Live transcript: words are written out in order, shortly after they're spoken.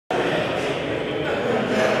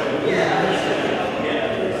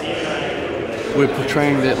we're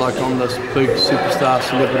portraying that like I'm this big superstar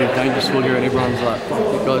celebrity danger swigger and everyone's like, fuck,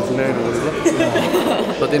 that guy's the man or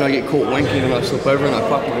whatever. But then I get caught wanking and I slip over and I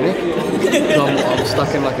fuck my neck. So I'm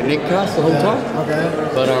stuck in like a neck cast the whole time. Okay.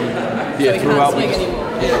 But yeah, so throughout we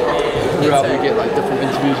get like different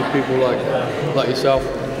interviews with people like yourself,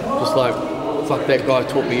 just like, fuck, that guy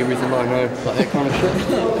taught me everything I know, like that kind of shit.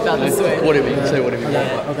 About the swig. Whatever, you can say whatever you want.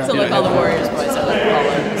 Okay. So like all the Warriors boys are like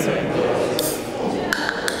following the swig.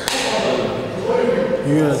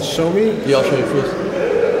 You gonna show me? Yeah, I'll show you first.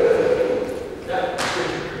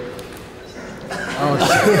 Oh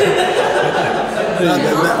shit.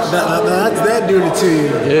 That's that duty to you.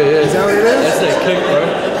 Yeah. Is that what it is? That's that kick, bro.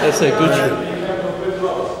 That's that good shit.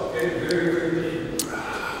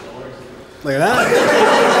 Like that? Like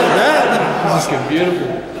that? It's fucking beautiful.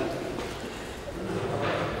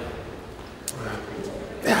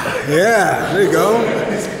 Yeah, there you go.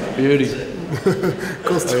 Beauty.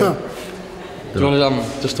 Cool stuff. Do you want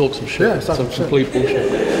to just talk some shit? Yeah, talk some shit. complete bullshit.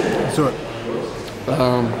 Let's do it.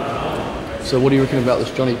 So what do you reckon about this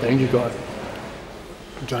Johnny Danger guy?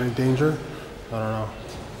 Johnny Danger? I don't know.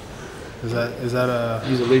 Is that a...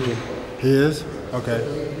 He's a legend. He is? Okay.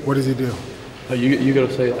 What does he do? You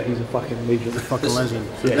gotta say like he's a fucking legend. He's a fucking legend.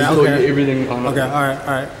 Yeah, he taught you everything I know. Okay,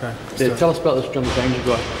 alright. Okay. Yeah, tell us about this Johnny Danger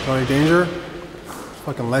guy. Johnny Danger?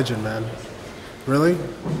 Fucking legend, man. Really?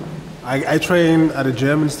 I train at a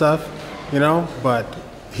gym and stuff, you know, but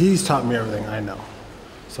he's taught me everything I know.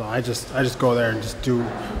 So I just go there and just do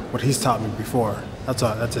what he's taught me before. That's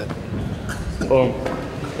all. That's it. Boom.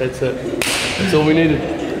 That's it. That's all we needed.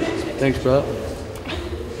 Thanks, bro.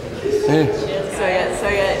 Yeah. So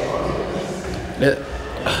yeah.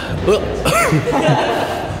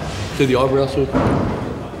 Do the eyebrow sword.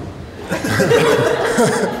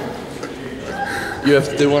 You have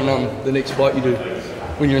to do one the next fight you do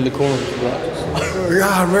when you're in the corner. Like. Yeah,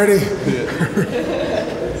 I'm ready.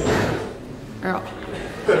 Yeah.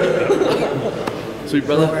 Sweet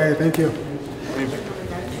brother. Hey, thank you.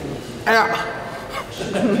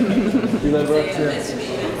 You know, bro. Yeah.